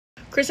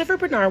Christoper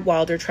Bernard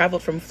Wilder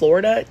traveled from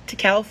Florida to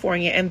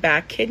California and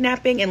back,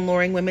 kidnapping and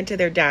luring women to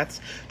their deaths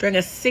during a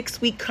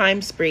 6-week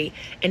crime spree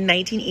in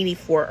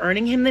 1984,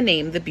 earning him the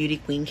name the Beauty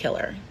Queen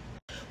Killer.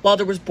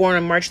 Wilder was born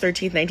on March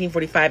 13,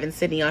 1945 in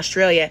Sydney,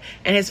 Australia,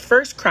 and his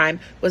first crime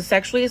was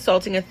sexually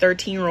assaulting a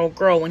 13-year-old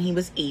girl when he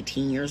was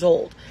 18 years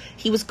old.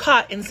 He was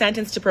caught and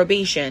sentenced to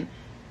probation.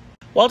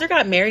 Wilder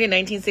got married in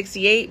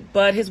 1968,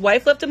 but his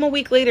wife left him a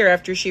week later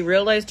after she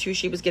realized who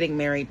she was getting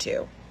married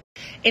to.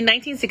 In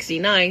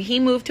 1969, he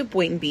moved to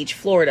Boynton Beach,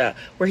 Florida,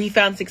 where he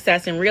found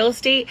success in real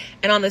estate,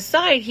 and on the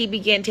side, he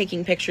began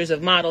taking pictures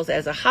of models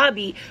as a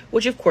hobby,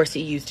 which of course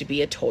he used to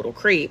be a total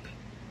creep.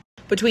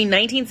 Between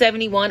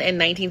 1971 and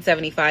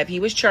 1975, he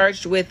was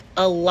charged with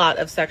a lot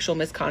of sexual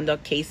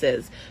misconduct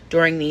cases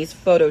during these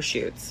photo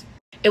shoots.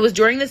 It was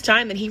during this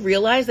time that he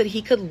realized that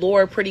he could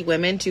lure pretty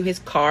women to his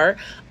car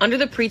under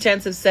the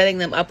pretense of setting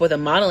them up with a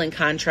modeling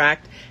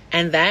contract,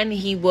 and then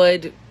he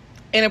would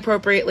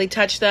inappropriately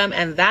touch them,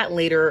 and that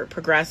later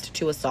progressed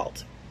to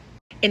assault.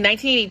 In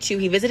 1982,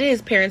 he visited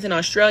his parents in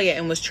Australia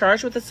and was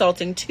charged with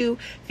assaulting two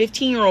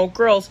 15-year-old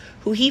girls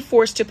who he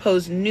forced to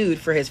pose nude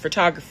for his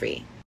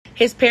photography.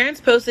 His parents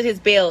posted his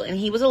bail, and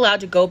he was allowed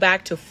to go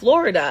back to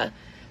Florida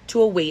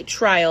to await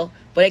trial,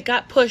 but it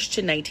got pushed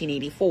to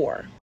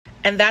 1984.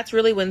 And that's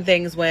really when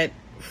things went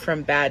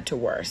from bad to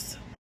worse.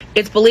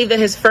 It's believed that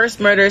his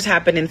first murders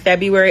happened in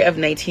February of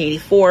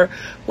 1984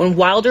 when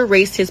Wilder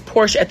raced his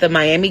Porsche at the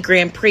Miami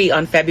Grand Prix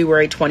on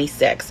February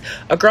 26.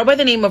 A girl by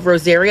the name of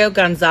Rosario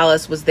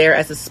Gonzalez was there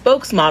as a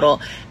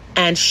spokesmodel,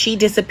 and she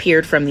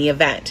disappeared from the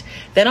event.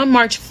 Then on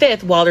March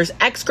 5th, Wilder's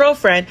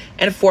ex-girlfriend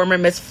and former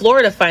Miss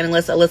Florida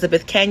finalist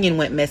Elizabeth Kenyon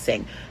went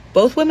missing.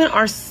 Both women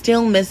are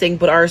still missing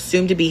but are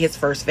assumed to be his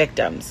first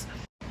victims.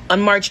 On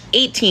March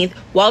 18th,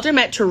 Wilder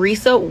met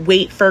Teresa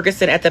Waite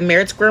Ferguson at the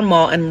Merritt Square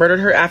Mall and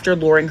murdered her after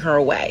luring her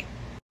away.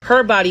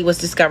 Her body was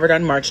discovered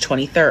on March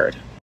 23rd.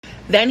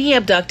 Then he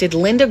abducted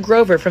Linda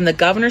Grover from the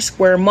Governor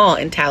Square Mall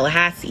in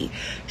Tallahassee.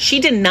 She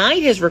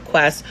denied his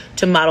request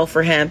to model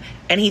for him,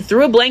 and he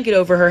threw a blanket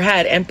over her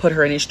head and put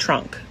her in his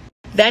trunk.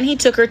 Then he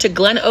took her to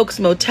Glen Oaks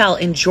Motel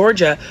in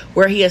Georgia,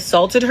 where he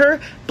assaulted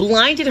her,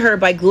 blinded her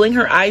by gluing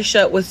her eyes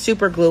shut with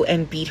super glue,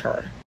 and beat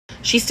her.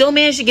 She still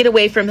managed to get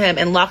away from him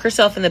and lock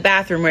herself in the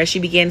bathroom, where she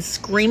began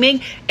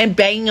screaming and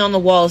banging on the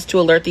walls to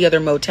alert the other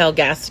motel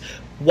guests.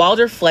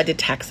 Wilder fled to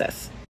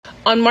Texas.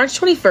 On March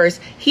 21st,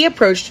 he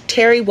approached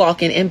Terry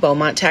Walken in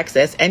Beaumont,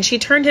 Texas, and she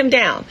turned him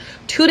down.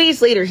 2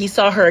 days later, he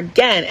saw her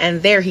again,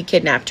 and there he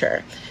kidnapped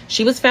her.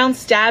 She was found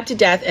stabbed to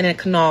death in a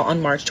canal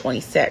on March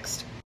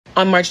 26th.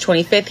 On March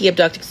 25th, he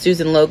abducted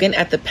Susan Logan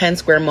at the Penn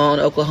Square Mall in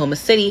Oklahoma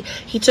City.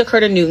 He took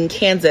her to Newton,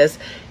 Kansas.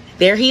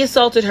 There he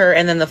assaulted her,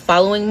 and then the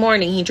following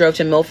morning he drove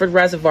to Milford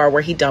Reservoir,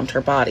 where he dumped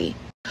her body.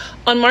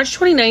 On March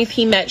 29th,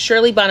 he met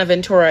Shirley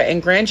Bonaventura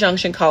in Grand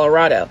Junction,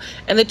 Colorado,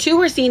 and the two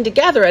were seen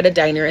together at a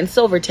diner in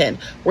Silverton,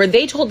 where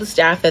they told the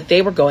staff that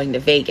they were going to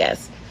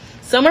Vegas.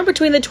 Somewhere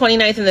between the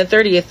 29th and the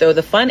 30th, though,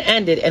 the fun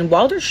ended, and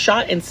Wilder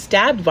shot and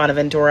stabbed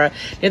Bonaventura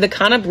near the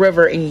Kanab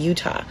River in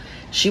Utah.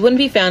 She wouldn't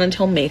be found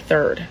until May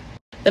 3rd.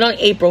 Then on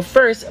April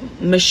 1st,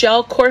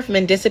 Michelle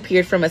Korfman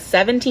disappeared from a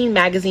 17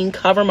 magazine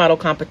cover model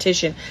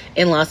competition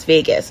in Las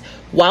Vegas.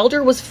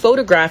 Wilder was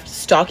photographed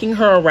stalking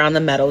her around the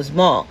Meadows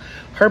Mall.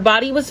 Her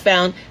body was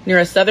found near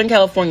a Southern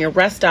California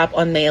rest stop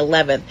on May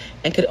 11th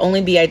and could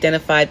only be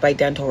identified by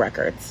dental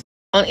records.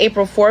 On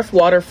April 4th,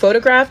 Wilder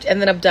photographed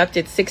and then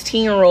abducted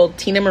 16-year-old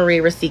Tina Marie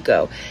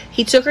Rosico.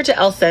 He took her to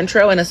El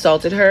Centro and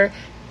assaulted her,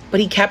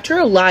 but he kept her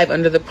alive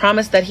under the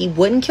promise that he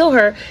wouldn't kill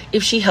her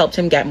if she helped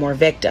him get more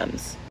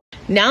victims.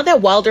 Now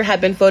that Wilder had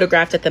been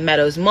photographed at the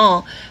Meadows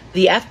Mall,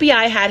 the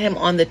FBI had him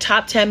on the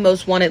top 10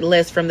 most wanted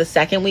list from the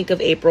second week of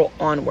April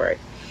onward.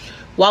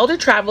 Wilder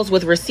travels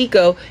with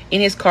Rosico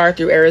in his car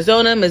through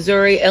Arizona,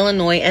 Missouri,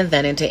 Illinois, and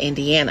then into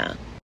Indiana.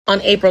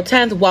 On April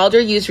 10th, Wilder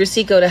used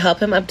Rosico to help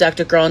him abduct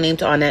a girl named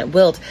Dawnette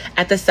Wilt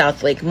at the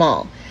South Lake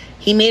Mall.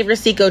 He made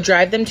Rosico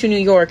drive them to New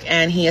York,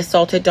 and he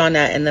assaulted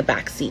Dawnette in the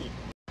back seat.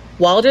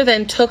 Wilder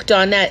then took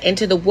Dawnette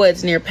into the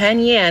woods near Penn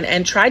Yan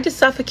and tried to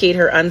suffocate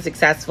her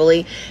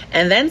unsuccessfully,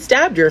 and then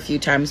stabbed her a few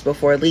times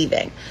before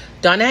leaving.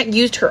 Dawnette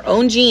used her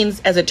own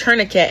jeans as a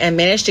tourniquet and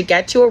managed to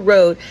get to a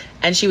road,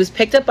 and she was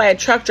picked up by a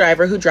truck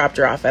driver who dropped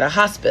her off at a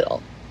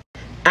hospital.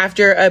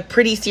 After a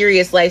pretty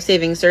serious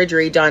life-saving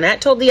surgery, Dawnette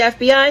told the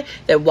FBI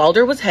that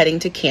Wilder was heading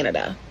to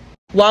Canada.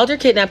 Wilder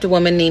kidnapped a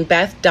woman named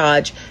Beth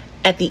Dodge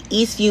at the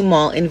Eastview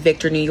Mall in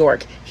Victor, New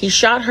York. He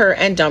shot her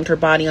and dumped her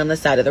body on the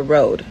side of the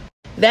road.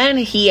 Then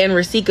he and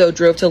Rosico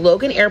drove to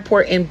Logan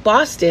Airport in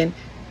Boston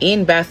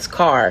in Beth's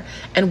car,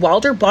 and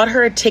Wilder bought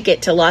her a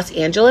ticket to Los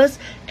Angeles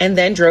and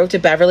then drove to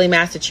Beverly,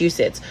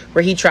 Massachusetts,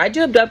 where he tried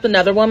to abduct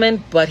another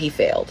woman, but he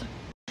failed.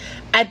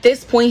 At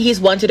this point,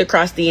 he's wanted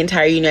across the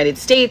entire United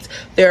States.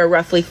 There are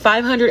roughly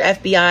 500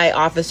 FBI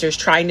officers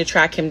trying to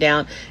track him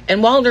down,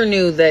 and Wilder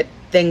knew that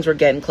things were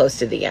getting close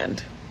to the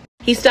end.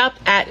 He stopped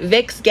at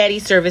Vic's Getty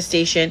service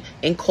station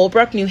in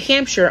Colebrook, New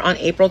Hampshire on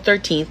April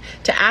 13th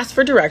to ask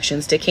for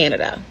directions to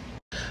Canada.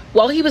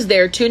 While he was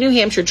there, 2 New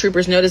Hampshire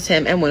troopers noticed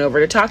him and went over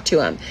to talk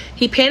to him.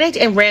 He panicked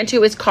and ran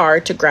to his car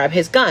to grab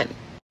his gun.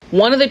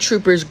 One of the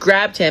troopers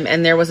grabbed him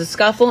and there was a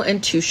scuffle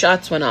and 2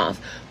 shots went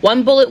off.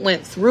 One bullet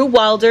went through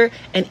Wilder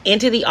and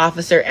into the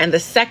officer, and the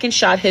second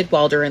shot hit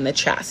Wilder in the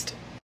chest.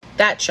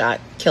 That shot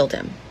killed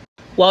him.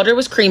 Wilder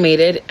was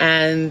cremated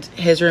and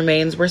his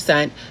remains were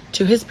sent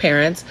to his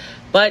parents,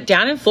 but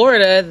down in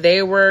Florida,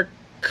 they were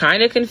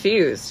kind of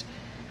confused.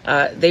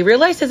 They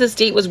realized his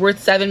estate was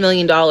worth $7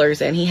 million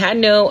and he had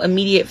no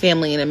immediate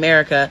family in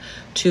America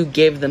to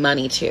give the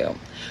money to.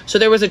 So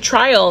there was a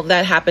trial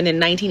that happened in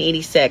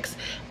 1986,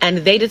 and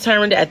they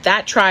determined at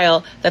that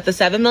trial that the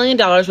 $7 million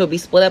would be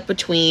split up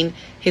between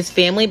his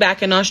family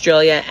back in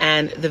Australia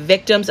and the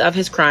victims of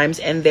his crimes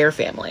and their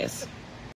families.